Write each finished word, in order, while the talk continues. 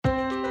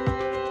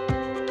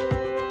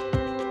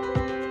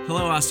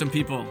Hello, awesome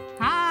people.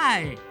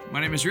 Hi, My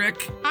name is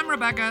Rick, I'm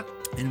Rebecca.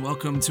 and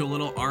welcome to a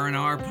little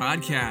R&R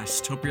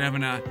podcast. Hope you're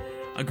having a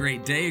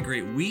great day, a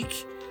great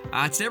week.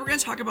 Today we're going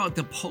to talk about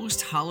the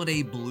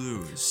post-holiday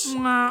blues.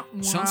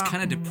 Sounds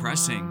kind of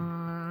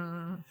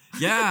depressing.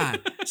 Yeah.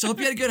 So hope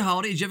you had a good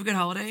holiday. Did you have a good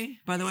holiday,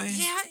 by the way?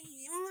 Yeah,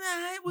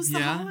 it was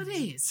the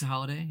holidays. It's a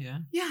holiday, yeah.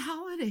 Yeah,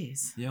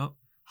 holidays. Yep.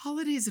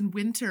 Holidays and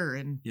winter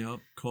and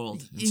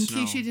Cold and in snow.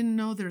 case you didn't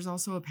know, there's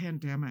also a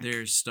pandemic.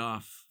 There's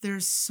stuff.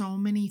 There's so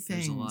many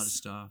things. There's a lot of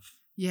stuff.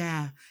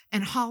 Yeah,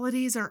 and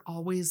holidays are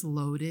always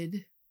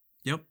loaded.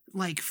 Yep.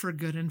 Like for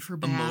good and for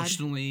bad.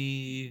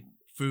 Emotionally,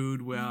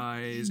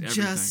 food-wise,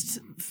 everything. Just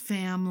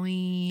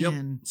family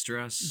and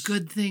stress.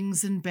 good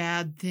things and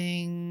bad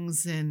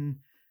things and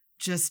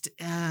just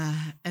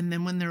and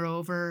then when they're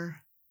over,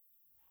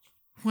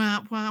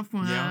 wah, wah,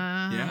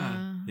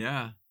 wah.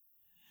 Yeah.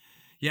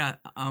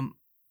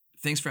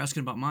 Thanks for asking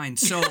about mine.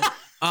 So,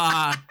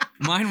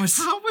 mine was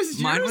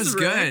Rick?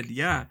 good.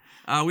 Yeah.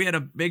 We had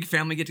a big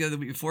family get together the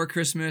week before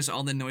Christmas.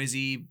 All the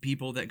noisy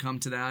people that come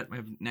to that. I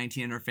have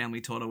 19 in our family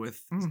total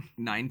with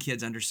 9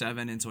 kids under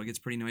 7, and so it gets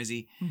pretty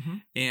noisy. Mm-hmm.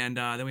 And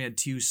then we had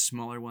 2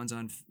 smaller ones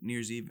on New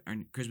Year's Eve, or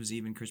Christmas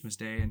Eve and Christmas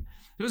Day, and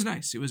it was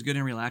nice. It was good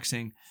and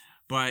relaxing.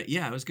 But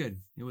yeah, it was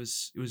good. It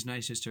was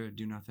nice just to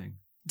do nothing.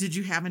 Did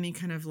you have any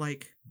kind of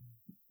like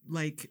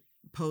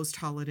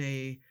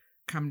post-holiday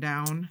come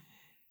down?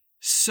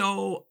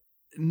 So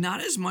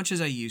not as much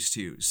as I used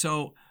to.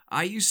 So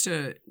I used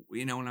to,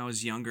 when I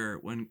was younger,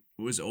 when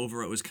it was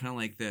over, it was kind of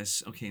like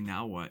this, okay,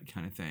 now what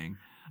kind of thing.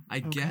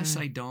 I guess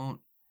I don't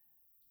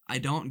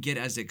get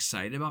as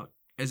excited about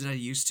as I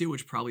used to,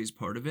 which probably is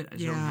part of it. I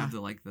don't have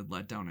the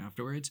letdown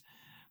afterwards.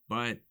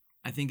 But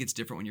I think it's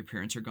different when your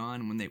parents are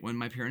gone. When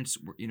my parents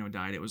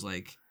died, it was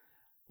like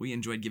we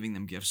enjoyed giving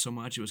them gifts so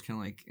much. It was kind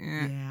of like,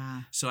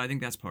 Yeah. So I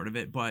think that's part of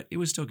it, but it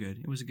was still good.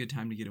 It was a good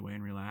time to get away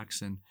and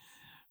relax.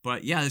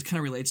 But yeah, this kind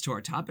of relates to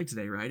our topic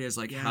today, right? Is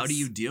like, How do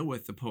you deal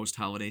with the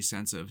post-holiday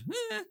sense of,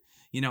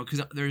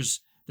 because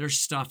there's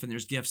stuff and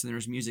there's gifts and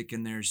there's music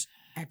and there's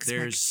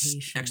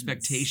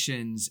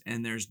expectations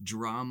and there's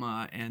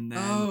drama and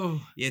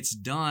then it's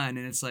done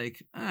and it's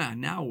like,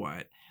 now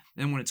what?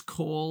 And when it's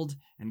cold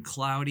and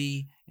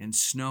cloudy and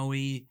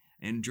snowy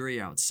and dreary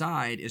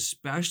outside,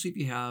 especially if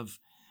you have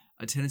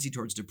a tendency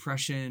towards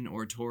depression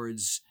or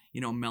towards,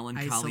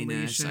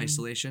 melancholiness,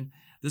 isolation,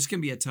 this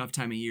can be a tough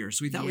time of year.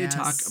 So we thought we'd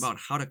talk about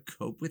how to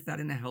cope with that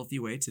in a healthy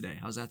way today.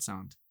 How's that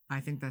sound? I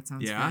think that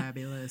sounds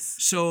fabulous.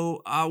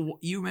 So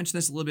you mentioned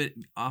this a little bit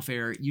off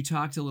air. You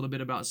talked a little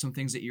bit about some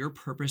things that you're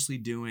purposely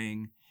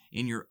doing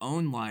in your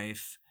own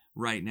life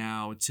right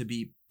now to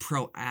be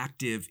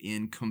proactive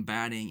in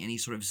combating any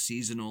sort of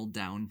seasonal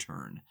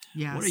downturn.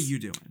 Yes. What are you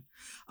doing?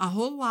 A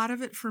whole lot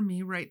of it for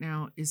me right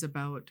now is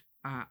about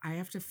I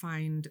have to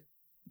find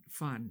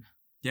fun.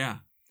 Yeah.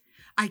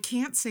 I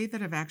can't say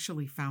that I've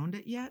actually found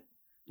it yet.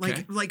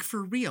 Like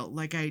for real.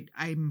 Like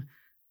I'm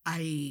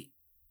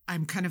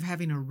kind of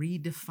having a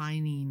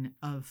redefining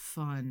of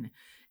fun.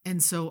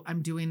 And so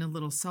I'm doing a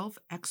little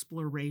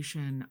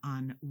self-exploration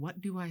on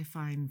what do I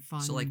find fun.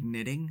 So like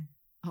knitting?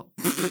 Oh.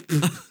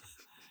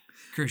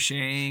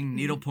 Crocheting,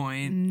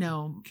 needlepoint?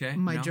 No. Okay.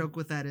 My joke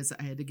with that is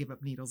I had to give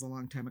up needles a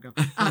long time ago.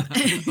 Wow.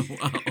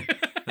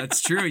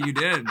 That's true. You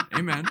did.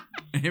 Amen.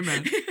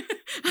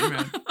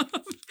 God.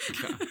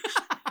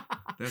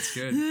 That's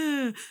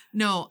good.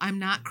 No, I'm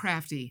not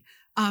crafty.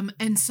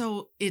 And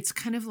so it's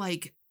kind of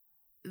like,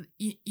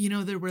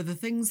 there were the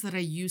things that I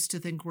used to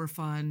think were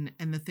fun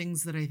and the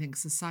things that I think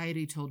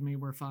society told me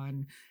were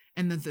fun.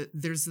 And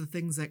there's the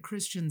things that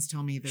Christians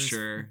tell me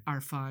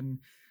are fun.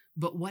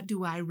 But what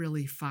do I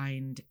really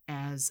find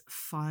as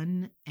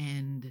fun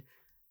and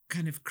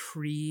kind of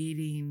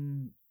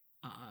creating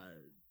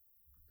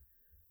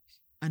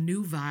a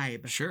new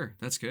vibe? Sure.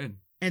 That's good.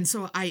 And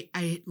so I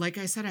like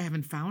I said, I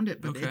haven't found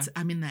it, but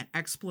I'm in that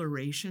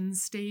exploration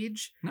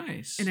stage.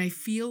 Nice. And I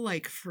feel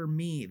like for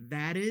me,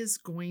 that is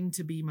going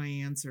to be my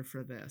answer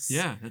for this.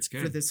 Yeah, that's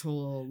good. For this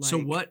whole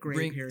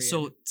period.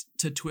 So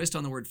to twist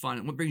on the word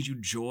fun, what brings you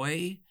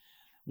joy?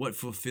 What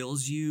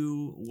fulfills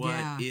you?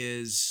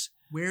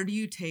 Where do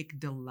you take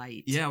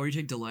delight? Yeah, where do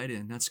you take delight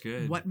in? That's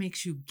good. What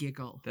makes you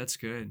giggle? That's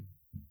good.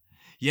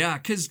 Yeah,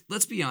 because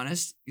let's be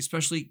honest,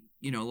 especially,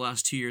 the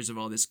last 2 years of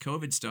all this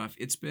COVID stuff,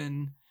 it's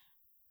been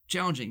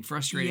challenging,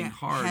 frustrating,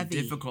 hard,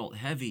 difficult,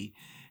 heavy.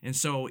 And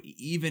so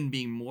even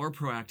being more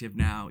proactive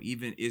now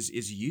even is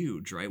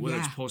huge, right? Whether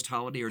it's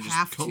post-holiday or just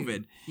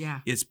COVID.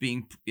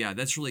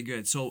 That's really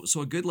good. So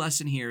a good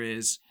lesson here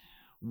is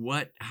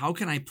how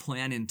can I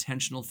plan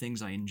intentional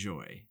things I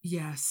enjoy?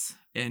 Yes.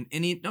 And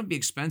it don't be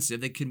expensive.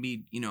 They can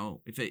be,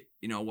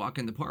 walk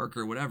in the park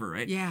or whatever,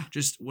 right? Yeah.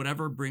 Just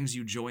whatever brings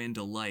you joy and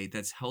delight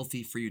that's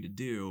healthy for you to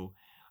do.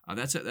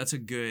 That's a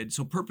good,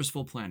 so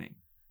purposeful planning.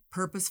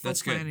 Purposeful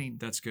planning.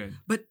 That's good.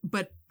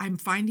 But I'm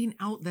finding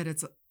out that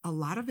it's a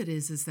lot of it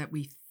is that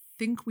we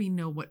think we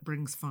know what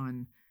brings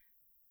fun.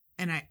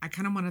 And I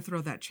kind of want to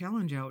throw that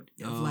challenge out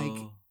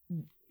of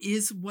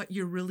is what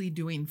you're really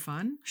doing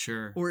fun?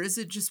 Sure. Or is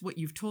it just what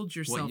you've told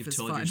yourself What you've is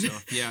told fun?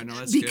 yourself. Yeah, no,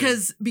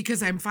 that's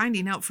because I'm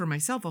finding out for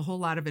myself a whole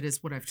lot of it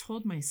is what I've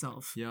told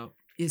myself good. Yep.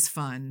 is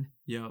fun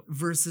Yep.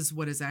 versus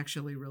what is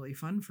actually really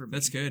fun for me.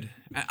 That's good.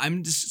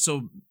 I'm just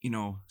so,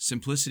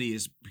 simplicity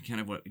is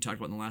kind of what we talked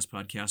about in the last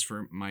podcast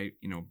for my,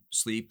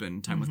 sleep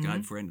and time with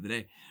God for end of the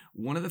day.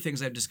 One of the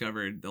things I've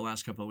discovered the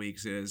last couple of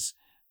weeks is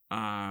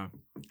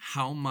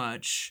how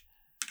much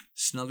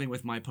snuggling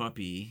with my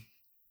puppy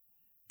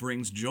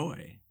brings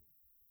joy.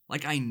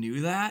 Like I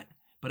knew that,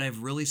 but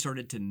I've really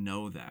started to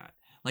know that.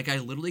 Like I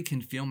literally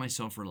can feel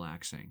myself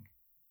relaxing.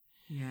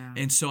 Yeah.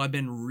 And so I've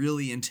been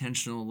really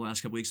intentional the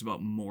last couple weeks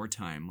about more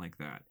time like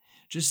that.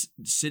 Just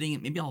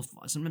sitting,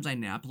 sometimes I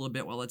nap a little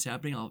bit while it's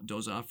happening. I'll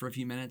doze off for a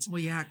few minutes.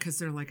 Well, yeah, because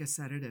they're like a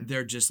sedative.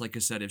 They're just like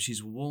a sedative.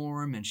 She's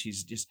warm and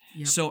she's just,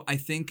 Yep. So I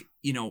think,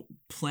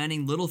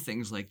 planning little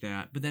things like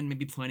that, but then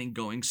maybe planning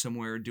going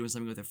somewhere, doing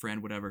something with a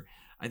friend, whatever.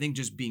 I think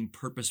just being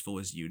purposeful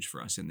is huge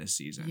for us in this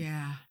season.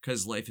 Yeah.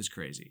 Because life is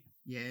crazy.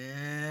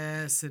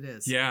 Yes, it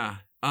is. Yeah.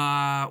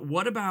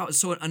 What about,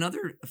 so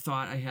another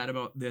thought I had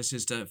about this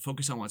is to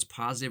focus on what's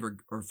positive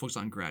or focus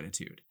on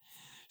gratitude.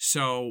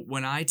 So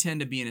when I tend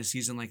to be in a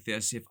season like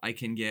this, if I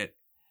can get,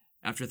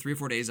 after 3 or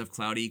 4 days of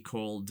cloudy,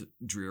 cold,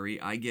 dreary,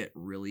 I get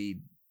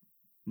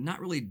not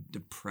really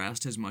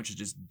depressed as much as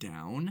just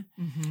down.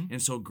 Mm-hmm.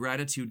 And so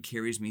gratitude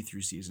carries me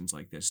through seasons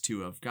like this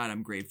too, of God,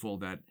 I'm grateful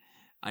that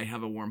I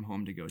have a warm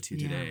home to go to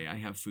today. I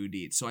have food to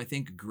eat. So I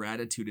think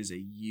gratitude is a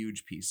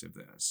huge piece of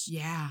this.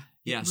 Yeah.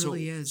 Yeah. It so,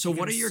 really is. So You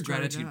what are gotta your start it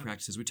gratitude up.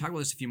 practices? We talked about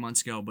this a few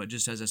months ago, but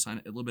just as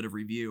a little bit of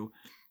review.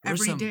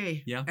 Every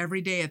day. Yeah.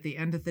 Every day at the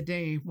end of the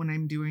day, when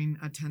I'm doing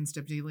a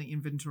 10-step daily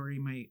inventory,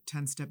 my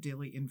 10-step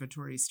daily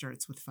inventory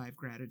starts with 5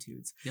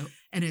 gratitudes. Yep.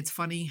 And it's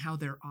funny how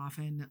they're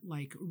often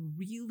like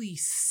really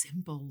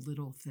simple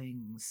little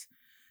things.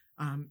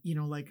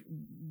 Like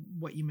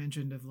what you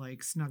mentioned of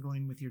like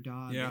snuggling with your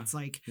dog. Yeah. It's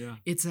like, Yeah.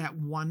 it's that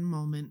one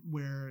moment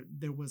where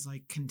there was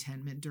like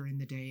contentment during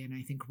the day. And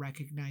I think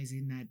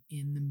recognizing that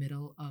in the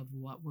middle of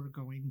what we're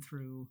going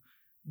through,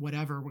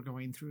 whatever we're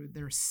going through,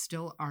 there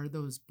still are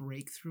those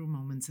breakthrough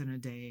moments in a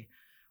day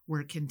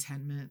where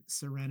contentment,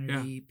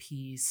 serenity,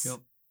 peace Yep.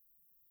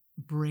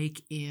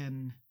 break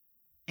in,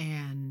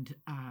 and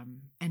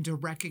to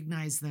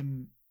recognize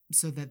them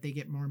so that they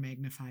get more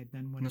magnified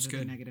than whatever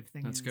the negative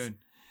thing That's is. good.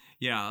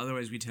 Yeah,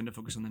 otherwise we tend to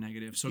focus on the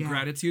negative. So Yeah.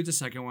 gratitude's the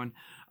second one.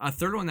 A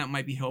third one that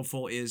might be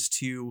helpful is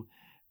to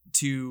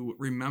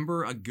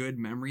remember a good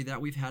memory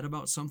that we've had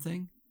about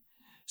something.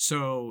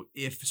 So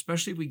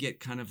especially if we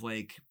get kind of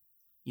like,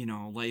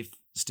 life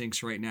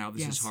stinks right now,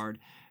 this is hard.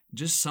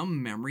 Just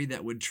some memory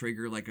that would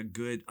trigger like a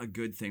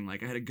good thing.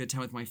 Like I had a good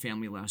time with my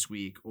family last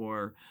week,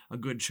 or a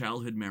good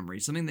childhood memory,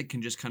 something that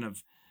can just kind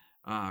of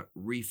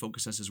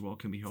refocus us as well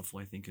can be helpful,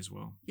 I think, as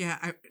well.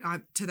 Yeah.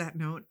 To that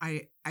note,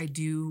 I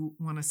do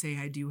want to say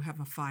I do have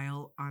a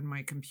file on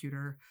my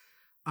computer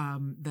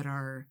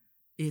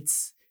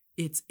it's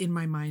in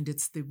my mind.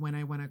 It's the when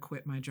I want to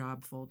quit my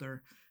job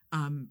folder,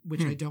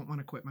 which I don't want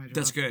to quit my job.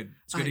 That's good.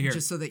 It's good to hear.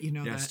 Just so that you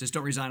know yes, that. just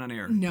don't resign on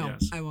air. No,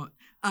 yes. I won't.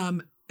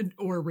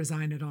 Or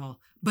resign at all.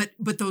 But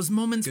those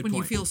moments Good when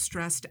you point. feel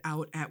stressed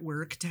out at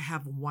work, to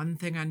have one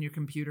thing on your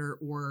computer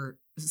or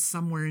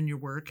somewhere in your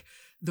work,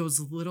 those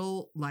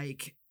little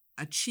like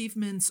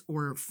achievements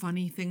or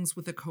funny things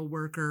with a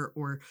coworker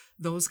or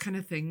those kind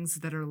of things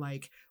that are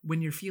like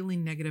when you're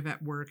feeling negative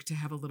at work, to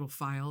have a little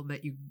file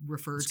that you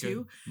refer That's to.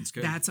 good. That's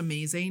good. That's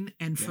amazing.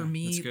 And for Yeah,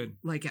 me, that's good.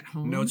 like at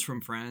home, Notes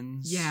from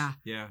friends. Yeah.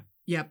 Yeah.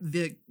 Yep.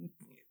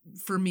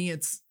 For me,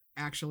 it's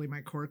actually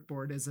my cork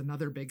board is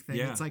another big thing.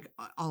 Yeah. It's like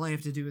all I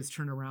have to do is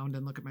turn around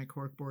and look at my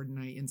cork board and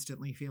I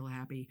instantly feel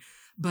happy.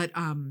 But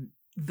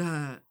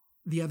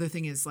the other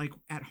thing is like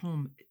at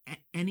home,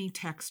 any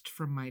text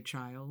from my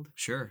child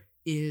Sure.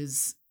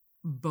 is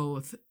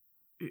both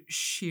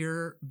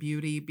sheer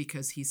beauty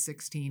because he's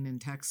 16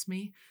 and texts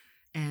me,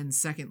 and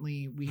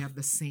secondly, we have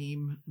the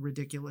same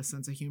ridiculous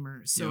sense of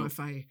humor. So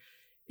Yep.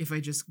 if I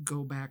just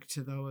go back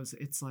to those,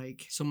 it's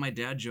like So my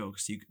dad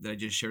jokes that I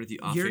just shared with you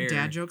off your air,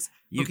 dad jokes.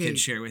 you okay, could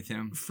share with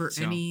him. for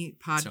So, any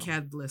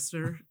podcast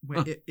listener.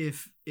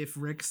 If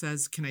Rick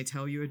says, "Can I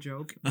tell you a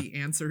joke?" the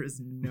answer is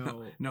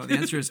no. No, the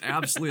answer is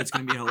absolutely. It's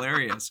going to be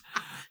hilarious.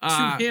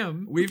 To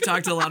him, We've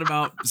talked a lot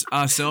about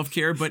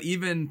self-care, but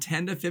even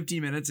 10 to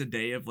 15 minutes a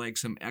day of like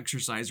some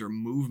exercise or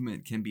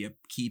movement can be a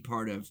key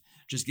part of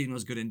just getting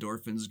those good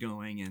endorphins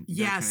going and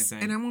that kind of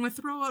thing. And I want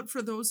to throw out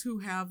for those who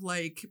have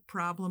like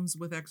problems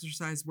with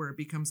exercise where it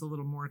becomes a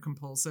little more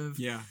compulsive.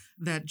 Yeah.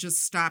 That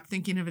just stop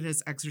thinking of it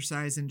as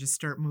exercise and just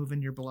start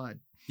moving your blood.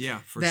 Yeah,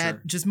 for that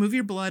sure. just move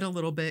your blood a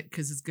little bit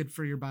because it's good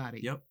for your body.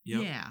 Yep.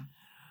 Yeah.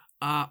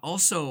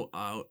 Also,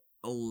 a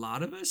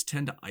lot of us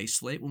tend to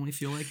isolate when we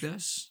feel like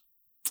this.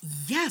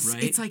 Yes,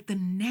 Right? it's like the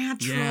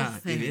natural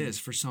thing. It is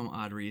for some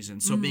odd reason.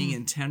 So being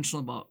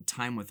intentional about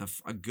time with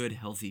a good,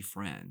 healthy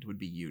friend would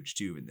be huge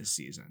too in this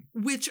season.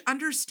 Which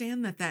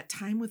understand that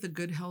time with a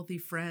good, healthy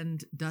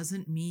friend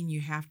doesn't mean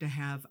you have to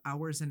have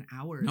hours and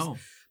hours. No.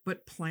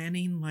 But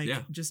planning like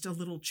just a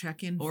little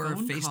check-in Or a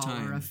phone call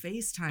FaceTime. or a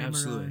FaceTime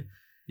Absolutely. or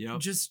Yep.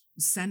 Just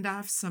send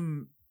off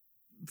some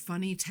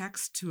funny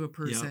text to a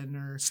person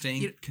or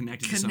staying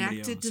connected to somebody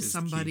else to is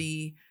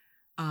somebody.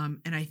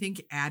 And I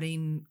think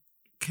adding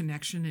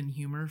connection and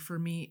humor for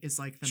me is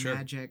like the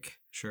magic.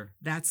 Sure.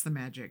 That's the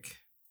magic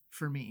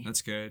for me.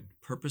 That's good.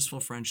 Purposeful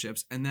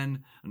friendships. And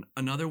then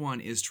another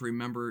one is to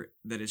remember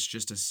that it's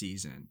just a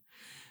season.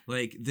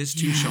 Like this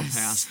too shall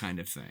pass kind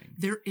of thing.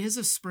 There is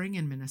a spring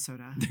in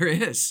Minnesota. There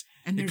is.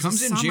 And it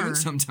comes in June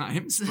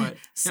sometimes. But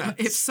so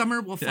if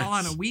summer will fall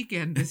on a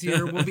weekend this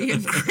year, we'll be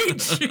in great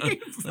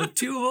shape.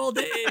 2 whole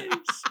days.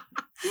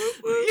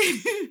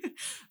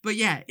 But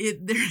yeah,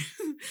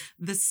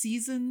 the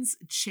seasons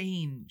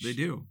change. They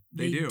do.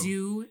 They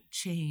do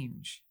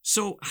change.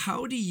 So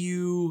how do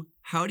you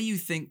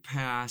think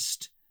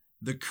past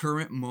the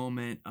current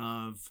moment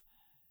of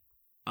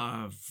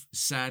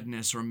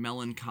sadness or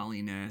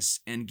melancholiness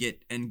and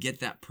get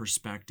that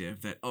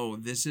perspective that, oh,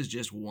 this is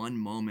just one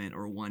moment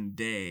or one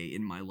day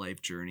in my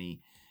life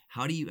journey?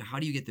 How do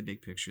you get the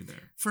big picture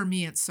there? For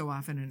me, it's so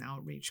often an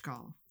outreach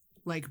call.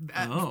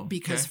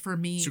 Because for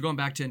me, so going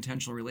back to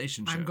intentional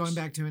relationships. I'm going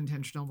back to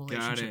intentional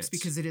relationships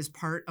because it is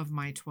part of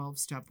my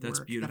 12-step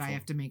work that I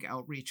have to make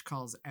outreach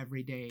calls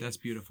every day. That's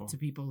beautiful. To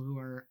people who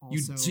are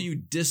also. So you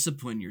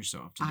discipline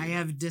yourself. I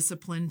have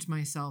disciplined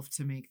myself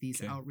to make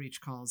these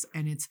outreach calls,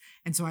 and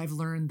so I've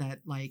learned that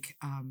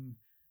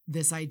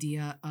this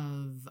idea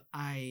of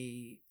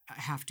I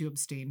have to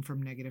abstain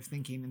from negative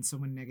thinking, and so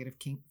when negative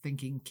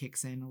thinking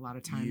kicks in, a lot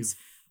of times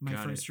my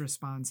first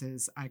response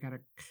is I gotta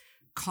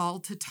call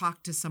to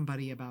talk to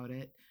somebody about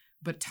it,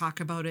 but talk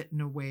about it in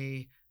a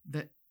way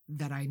that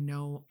I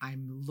know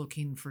I'm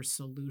looking for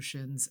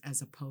solutions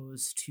as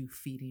opposed to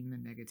feeding the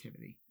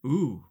negativity.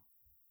 Ooh.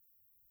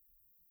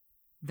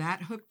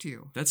 That hooked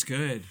you. That's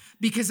good.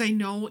 Because I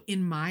know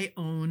in my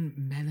own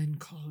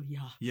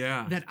melancholia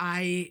that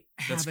I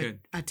have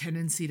a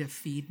tendency to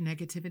feed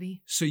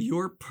negativity. So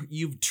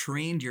you've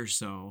trained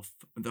yourself.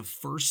 The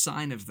first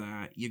sign of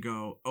that, you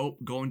go,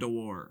 going to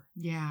war.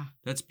 Yeah.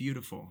 That's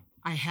beautiful.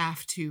 I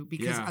have to,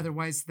 because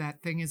otherwise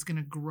that thing is going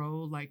to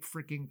grow like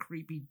freaking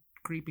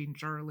creeping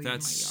Charlie in my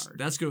yard.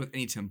 That's good with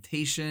any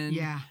temptation.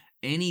 Yeah.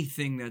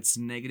 Anything that's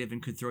negative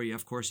and could throw you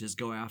off course is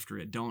go after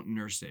it. Don't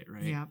nurse it,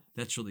 right? Yep.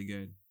 That's really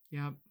good.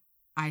 Yep.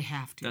 I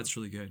have to. That's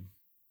really good.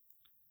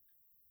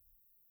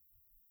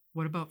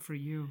 What about for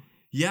you?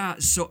 Yeah.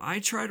 So I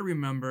try to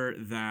remember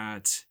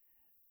that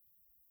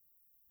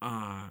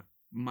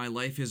my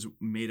life is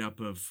made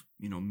up of,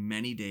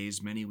 many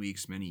days, many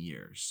weeks, many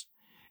years.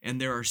 And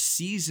there are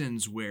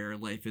seasons where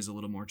life is a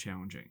little more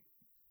challenging.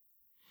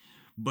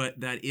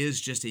 But that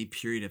is just a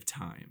period of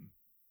time.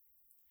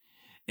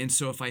 And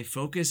so if I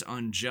focus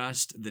on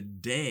just the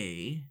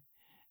day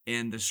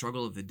and the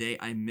struggle of the day,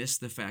 I miss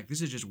the fact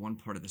this is just one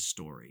part of the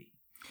story.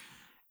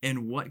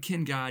 And what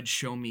can God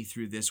show me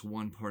through this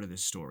one part of the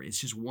story?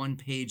 It's just one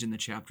page in the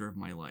chapter of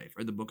my life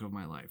or the book of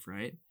my life,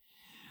 right?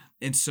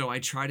 And so I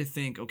try to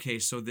think, okay,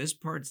 so this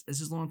is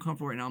a little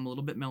uncomfortable right now. I'm a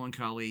little bit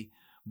melancholy,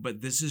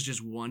 but this is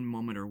just one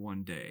moment or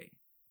one day.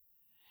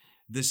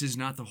 This is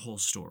not the whole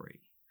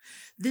story.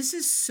 This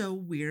is so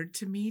weird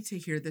to me to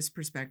hear this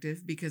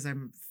perspective because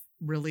I'm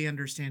really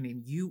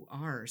understanding you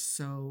are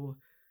so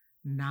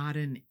not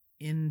an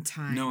in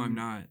time. No, I'm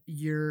not.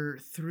 You're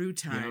through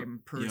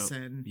time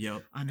person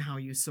on how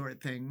you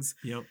sort things.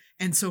 Yep.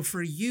 And so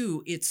for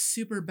you, it's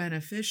super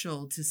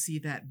beneficial to see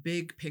that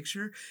big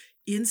picture.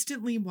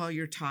 Instantly while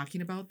you're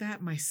talking about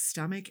that, my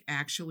stomach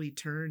actually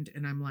turned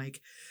and I'm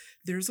like,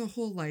 there's a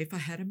whole life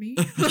ahead of me.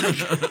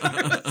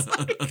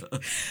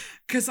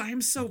 Because I'm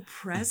so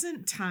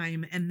present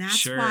time. And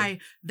that's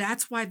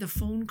why the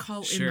phone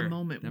call in the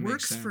moment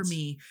works for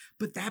me.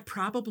 But that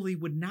probably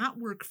would not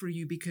work for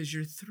you because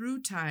you're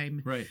through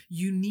time. Right.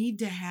 You need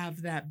to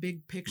have that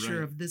big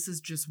picture of this is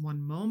just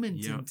one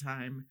moment in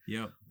time.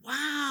 Yep.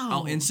 Wow.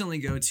 I'll instantly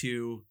go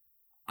to,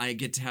 I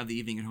get to have the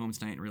evening at home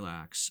tonight and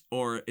relax.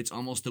 Or it's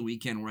almost the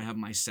weekend where I have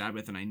my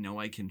Sabbath and I know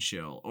I can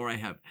chill. Or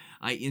I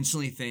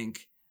instantly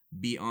think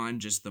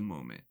beyond just the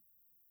moment.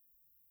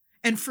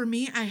 And for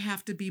me, I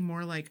have to be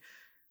more like,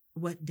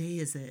 what day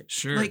is it?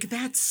 Sure. Like,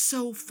 that's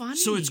so funny.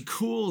 So it's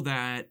cool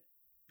that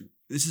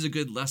this is a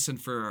good lesson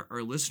for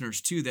our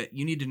listeners too, that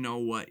you need to know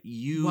what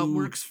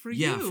works for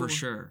you. Yeah, for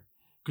sure.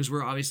 Because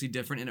we're obviously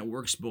different and it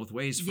works both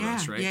ways for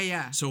us, right?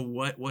 Yeah. So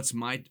what's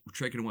my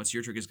trick and what's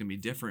your trick is going to be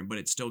different, but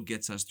it still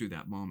gets us through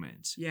that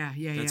moment. Yeah.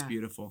 That's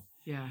beautiful.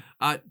 Yeah.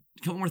 A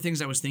couple more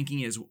things I was thinking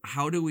is,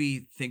 how do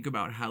we think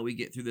about how we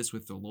get through this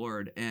with the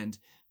Lord? And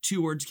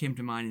 2 words came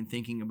to mind in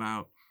thinking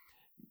about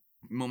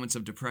moments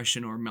of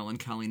depression or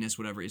melancholiness,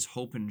 whatever, is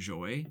hope and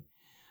joy.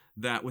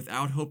 That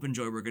without hope and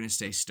joy, we're going to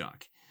stay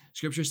stuck.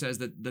 Scripture says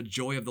that the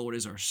joy of the Lord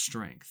is our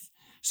strength.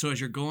 So as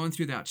you're going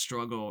through that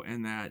struggle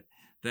and that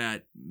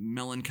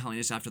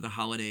melancholiness after the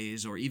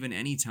holidays or even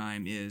any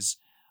time is,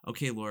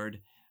 okay,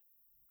 Lord,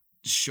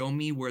 show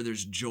me where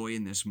there's joy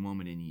in this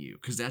moment in you,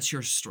 because that's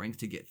your strength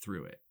to get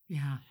through it.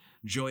 Yeah.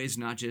 Joy is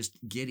not just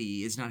giddy.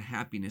 It's not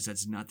happiness.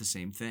 That's not the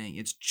same thing.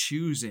 It's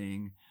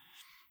choosing,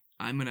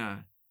 I'm going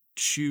to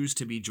choose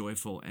to be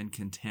joyful and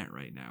content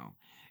right now.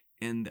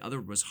 And the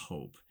other was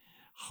hope.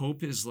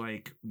 hope is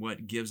like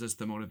what gives us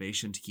the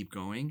motivation to keep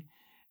going.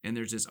 And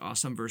there's this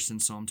awesome verse in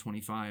Psalm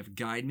 25,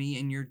 guide me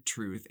in your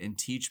truth and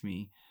teach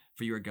me,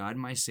 for you are God,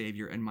 my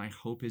Savior, and my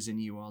hope is in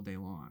you all day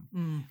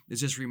long.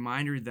 It's this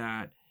reminder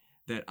that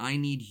I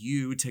need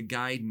you to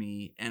guide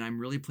me, and I'm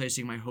really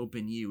placing my hope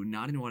in you,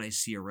 not in what I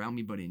see around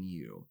me, but in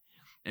you.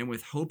 And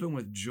with hope and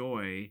with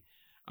joy,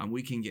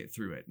 we can get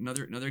through it.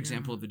 Another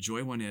example of the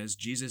joy one is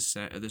Jesus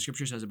said, the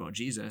scripture says about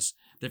Jesus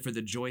that for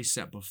the joy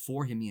set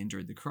before him, he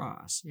endured the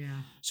cross.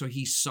 Yeah. So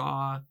he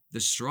saw the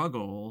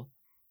struggle,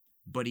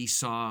 but he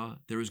saw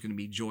there was going to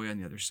be joy on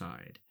the other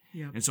side.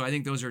 Yep. And so I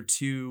think those are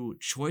two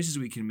choices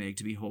we can make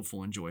to be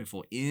hopeful and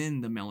joyful in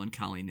the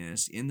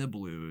melancholiness, in the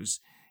blues,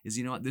 is,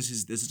 you know what, this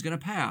is going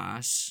to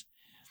pass,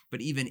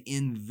 but even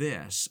in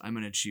this, I'm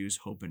going to choose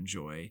hope and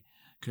joy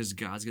because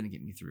God's going to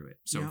get me through it.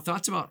 So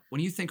thoughts about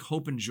when you think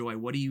hope and joy,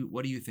 what do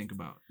you think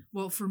about?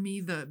 Well, for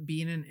me,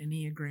 being an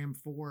Enneagram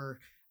 4,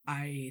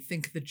 I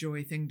think the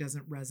joy thing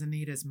doesn't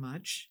resonate as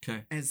much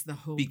as the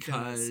hope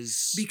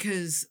does.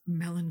 Because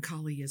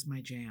melancholy is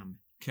my jam.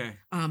 Okay.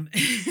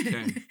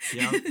 Okay.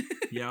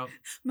 Yep.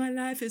 My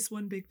life is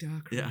one big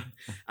dark room.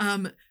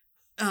 Yeah.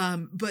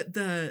 But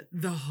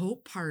the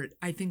hope part,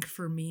 I think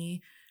for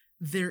me,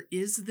 there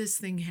is this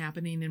thing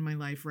happening in my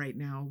life right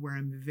now where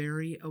I'm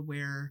very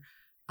aware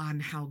on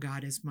how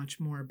God is much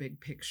more big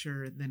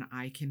picture than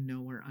I can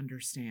know or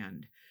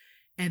understand.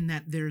 And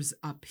that there's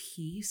a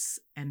peace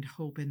and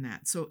hope in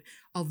that. So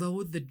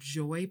although the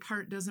joy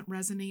part doesn't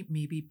resonate,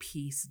 maybe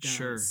peace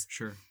does.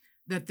 Sure.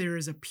 That there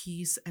is a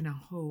peace and a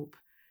hope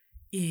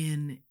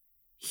in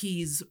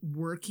he's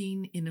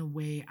working in a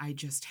way I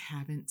just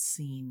haven't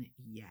seen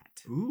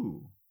yet.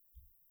 Ooh.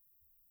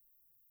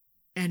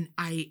 And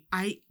I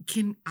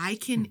can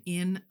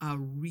in a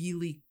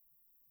really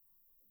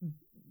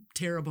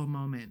terrible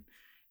moment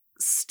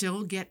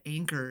still get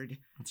anchored.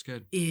 That's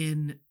good.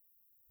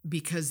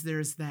 Because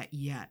there's that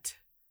yet.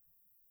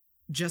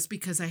 Just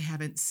because I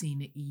haven't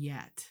seen it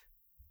yet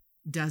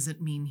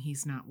doesn't mean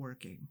he's not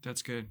working.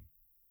 That's good.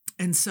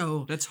 And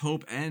so that's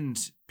hope and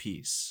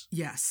peace.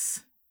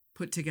 Yes.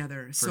 Put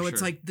together. So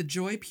it's like the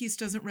joy piece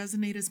doesn't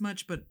resonate as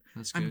much, but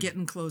I'm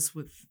getting close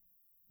with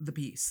the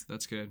peace.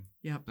 That's good.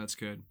 Yep. That's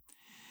good.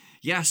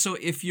 Yeah. So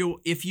if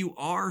you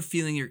are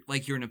feeling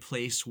like you're in a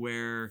place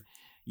where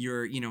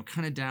you're,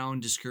 kind of down,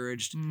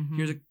 discouraged,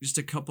 here's just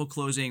a couple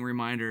closing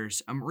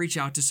reminders. Reach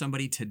out to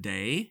somebody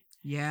today.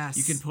 Yes.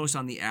 You can post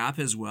on the app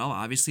as well,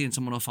 obviously, and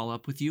someone will follow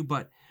up with you.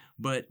 But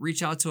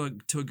reach out to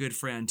a good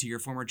friend, to your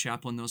former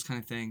chaplain, those kind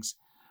of things.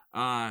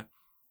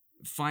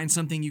 Find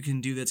something you can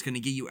do that's going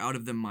to get you out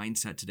of the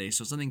mindset today.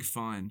 So something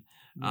fun,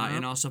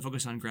 and also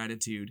focus on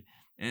gratitude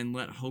and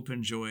let hope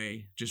and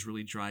joy just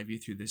really drive you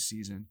through this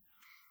season.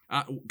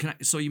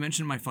 So you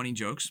mentioned my funny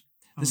jokes.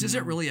 This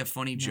isn't really a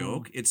funny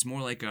joke. It's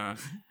more like a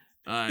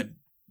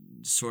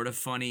sort of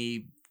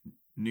funny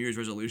New Year's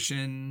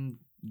resolution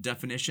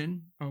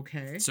definition.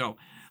 Okay. So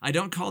I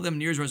don't call them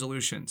New Year's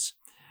resolutions.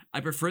 I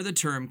prefer the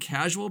term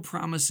casual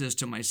promises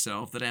to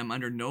myself that I am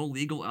under no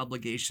legal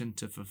obligation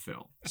to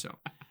fulfill. So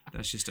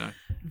that's just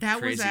that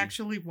crazy. Was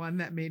actually one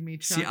that made me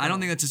chuckle. See, I don't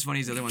think that's as funny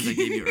as the other ones I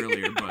gave you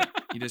earlier, but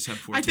you just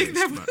have poor taste.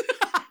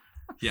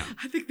 Yeah.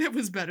 I think that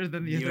was better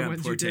than the other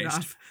ones you did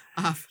off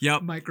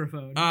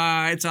microphone.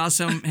 It's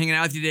awesome hanging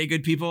out with you today,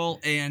 good people.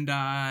 And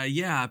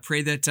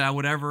pray that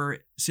whatever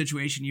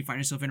situation you find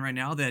yourself in right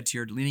now, that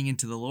you're leaning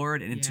into the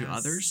Lord and into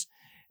others.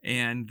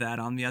 And that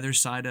on the other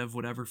side of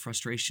whatever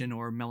frustration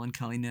or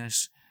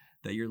melancholiness,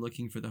 that you're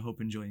looking for the hope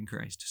and joy in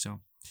Christ.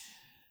 So,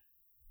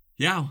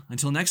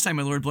 until next time,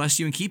 may the Lord bless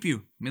you and keep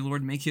you. May the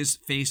Lord make his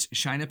face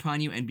shine upon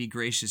you and be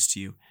gracious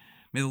to you.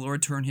 May the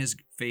Lord turn his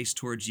face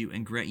towards you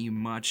and grant you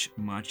much,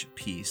 much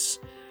peace.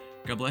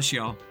 God bless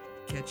you all.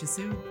 Catch you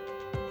soon.